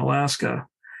of time in Alaska.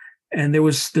 And there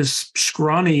was this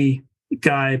scrawny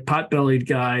guy, pot-bellied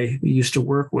guy he used to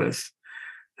work with,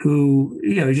 who,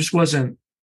 he just wasn't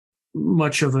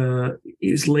much of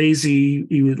he was lazy.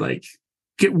 He would like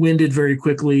get winded very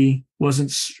quickly,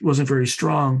 wasn't very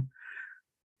strong.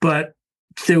 But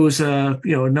there was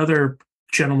another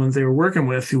gentleman they were working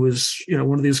with who was,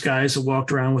 one of these guys that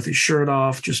walked around with his shirt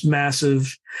off, just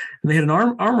massive. And they had an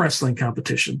arm wrestling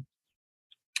competition.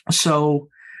 So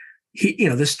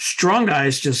this strong guy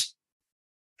is just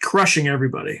crushing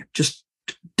everybody, just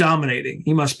dominating.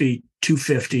 He must be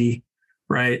 250,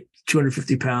 right?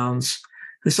 250 pounds.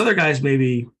 This other guy's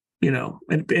maybe,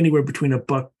 anywhere between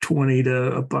 $120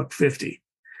 to $150.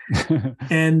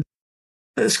 And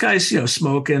this guy's,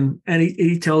 smoking, and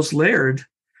he tells Laird,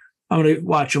 I'm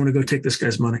going to go take this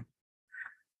guy's money.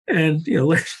 And,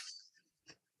 Laird,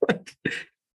 like,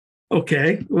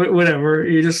 okay, whatever.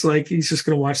 He's just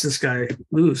going to watch this guy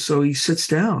lose. So he sits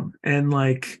down, and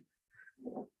the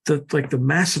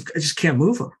massive, I just can't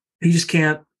move him. He just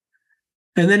can't.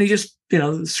 And then he just,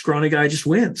 the scrawny guy just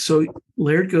wins. So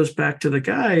Laird goes back to the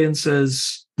guy and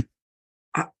says,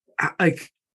 how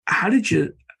did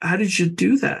you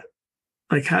do that?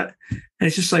 Like, how? And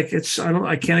it's just like,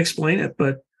 I can't explain it,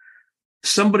 but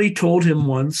somebody told him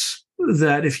once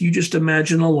that if you just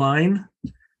imagine a line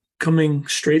coming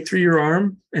straight through your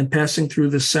arm and passing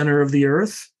through the center of the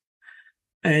earth,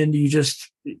 and you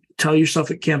just tell yourself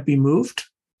it can't be moved.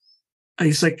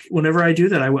 He's like, whenever I do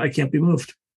that, I can't be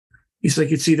moved. He's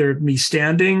like, it's either me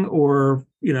standing or,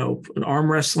 an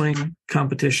arm wrestling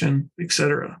competition,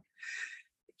 etc.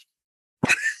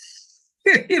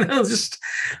 Just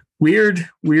weird,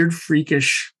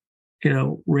 freakish,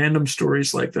 random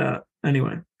stories like that.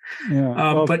 Anyway.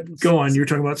 Yeah. But go on. You're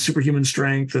talking about superhuman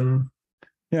strength and.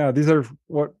 Yeah, these are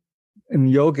what in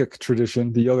yogic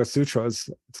tradition, the Yoga Sutras,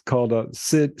 it's called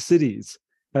siddhis,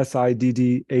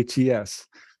 siddhs,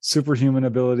 superhuman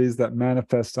abilities that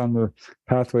manifest on the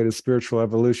pathway to spiritual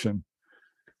evolution,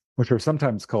 which are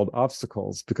sometimes called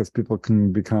obstacles because people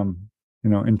can become,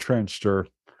 entrenched or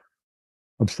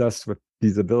obsessed with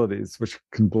these abilities, which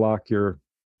can block your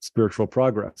spiritual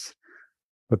progress.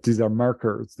 But these are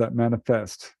markers that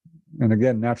manifest. And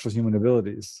again, natural human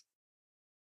abilities.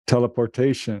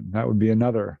 Teleportation, that would be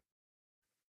another.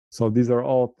 So these are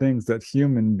all things that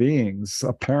human beings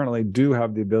apparently do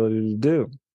have the ability to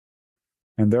do.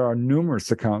 And there are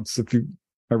numerous accounts.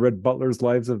 I read Butler's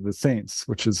Lives of the Saints,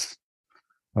 which is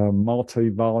a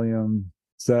multi-volume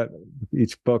set,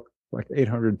 each book, like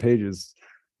 800 pages,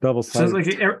 double-sided. So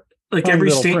like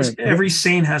every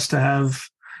saint has to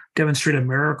demonstrate a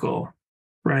miracle,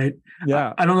 right?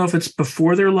 Yeah. I don't know if it's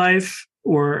before their life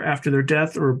or after their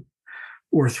death or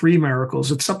three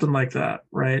miracles. It's something like that,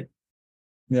 right?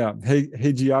 Yeah.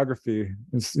 Hagiography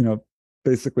is,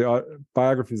 basically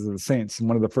biographies of the saints, and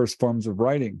one of the first forms of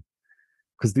writing,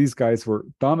 because these guys were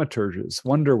thaumaturges,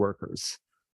 wonder workers,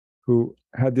 who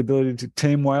had the ability to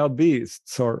tame wild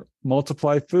beasts or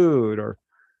multiply food, or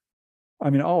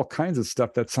all kinds of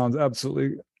stuff that sounds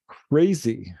absolutely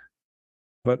crazy.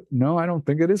 But no, I don't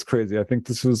think it is crazy. I think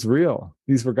this was real.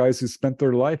 These were guys who spent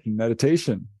their life in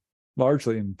meditation,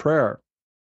 largely in prayer.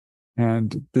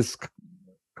 And this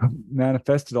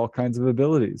manifested all kinds of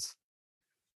abilities.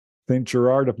 St.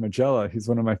 Gerard of Majella, he's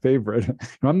one of my favorite.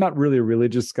 I'm not really a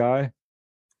religious guy,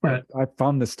 but I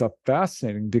found this stuff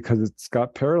fascinating because it's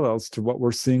got parallels to what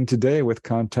we're seeing today with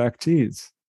contactees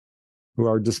who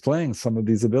are displaying some of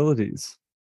these abilities,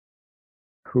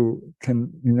 who can,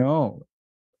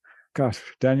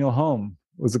 Daniel Home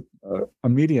was a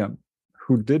medium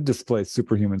who did display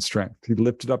superhuman strength. He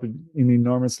lifted up an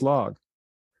enormous log.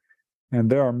 And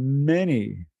there are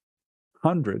many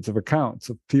hundreds of accounts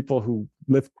of people who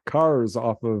lift cars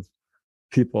off of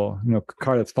people, a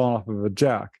car that's fallen off of a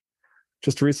jack.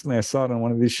 Just recently, I saw it on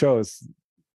one of these shows.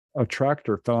 A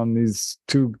tractor fell on these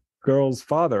two girls'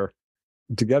 father.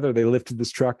 And together, they lifted this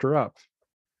tractor up.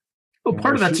 Well,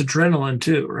 part of that's adrenaline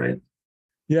too, right?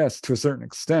 Yes, to a certain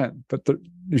extent. But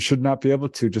you should not be able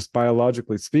to, just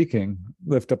biologically speaking,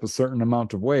 lift up a certain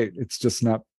amount of weight. It's just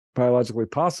not biologically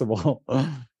possible.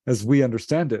 As we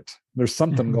understand it, there's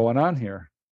something going on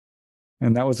here,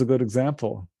 and that was a good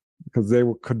example because they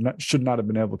should not have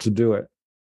been able to do it.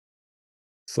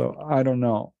 So I don't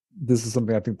know. This is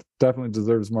something I think definitely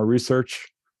deserves more research,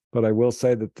 but I will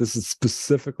say that this is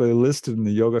specifically listed in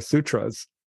the Yoga Sutras,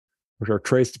 which are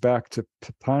traced back to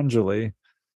Patanjali,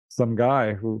 some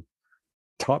guy who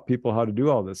taught people how to do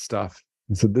all this stuff.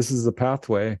 And so this is a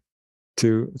pathway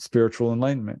to spiritual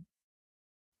enlightenment.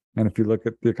 And if you look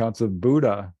at the accounts of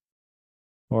Buddha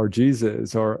or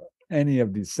Jesus or any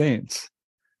of these saints,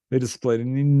 they displayed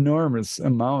an enormous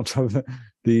amount of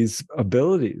these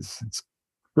abilities. It's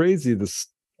crazy, the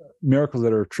miracles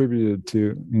that are attributed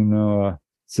to,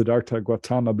 Siddhartha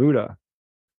Gautama Buddha.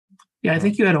 Yeah, I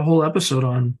think you had a whole episode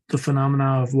on the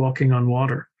phenomena of walking on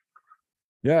water.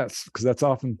 Yes, because that's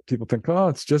often people think, oh,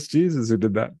 it's just Jesus who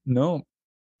did that. No,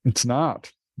 it's not.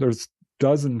 There's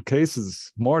dozen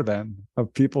cases, more than,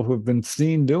 of people who have been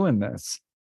seen doing this.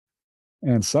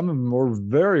 And some of them were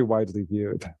very widely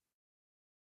viewed.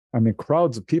 I mean,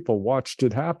 crowds of people watched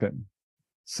it happen.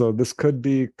 So this could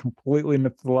be completely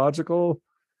mythological,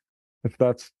 if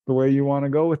that's the way you want to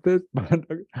go with it. But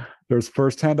there's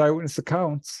firsthand eyewitness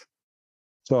accounts.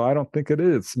 So I don't think it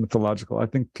is mythological. I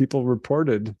think people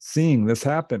reported seeing this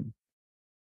happen.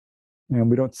 And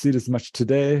we don't see it as much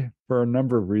today for a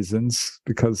number of reasons,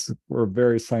 because we're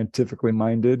very scientifically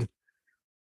minded.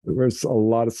 There's a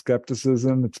lot of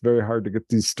skepticism. It's very hard to get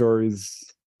these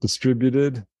stories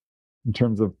distributed in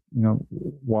terms of,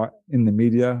 what in the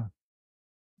media.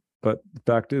 But the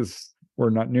fact is, we're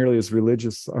not nearly as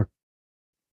religious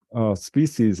a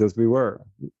species as we were.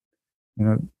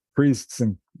 Priests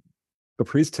and the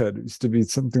priesthood used to be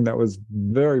something that was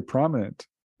very prominent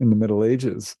in the Middle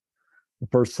Ages. The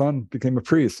first son became a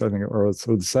priest, I think, or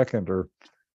the second, or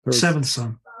seventh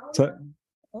son.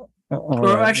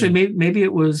 Or actually, maybe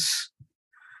it was.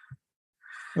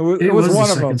 It was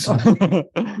one of them.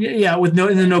 Yeah, in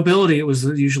the nobility, it was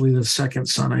usually the second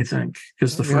son, I think,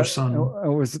 because the first son. It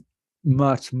was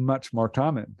much, much more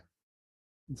common.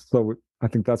 So I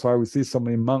think that's why we see so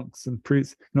many monks and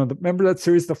priests. Remember that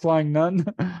series, The Flying Nun?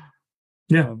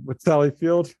 Yeah, with Sally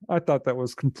Field. I thought that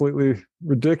was completely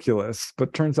ridiculous,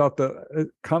 but turns out that it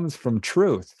comes from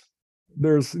truth.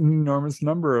 There's an enormous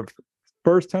number of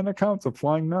first-hand accounts of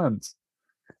flying nuns,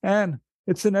 and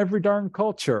it's in every darn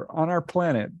culture on our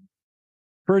planet,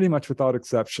 pretty much without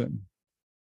exception.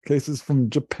 Cases from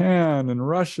Japan and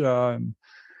Russia and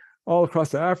all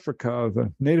across Africa,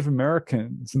 the Native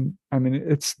Americans, and I mean,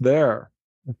 it's there.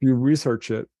 If you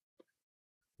research it,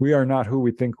 we are not who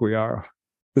we think we are.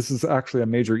 This is actually a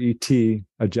major ET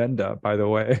agenda, by the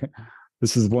way.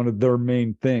 This is one of their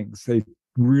main things. They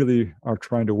really are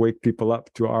trying to wake people up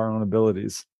to our own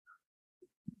abilities.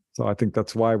 So I think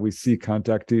that's why we see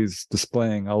contactees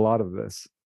displaying a lot of this.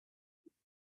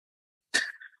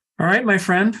 All right, my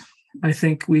friend. I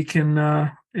think we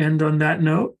can end on that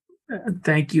note.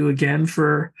 Thank you again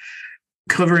for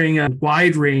covering a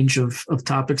wide range of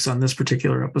topics on this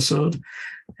particular episode.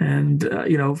 And,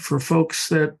 for folks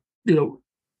that,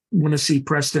 want to see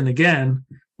Preston again,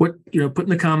 put in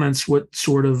the comments what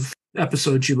sort of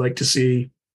episodes you'd like to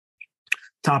see,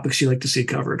 topics you'd like to see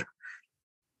covered.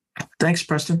 Thanks,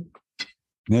 Preston.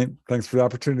 Nate, thanks for the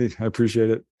opportunity. I appreciate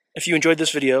it. If you enjoyed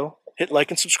this video, hit like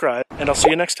and subscribe, and I'll see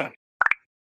you next time.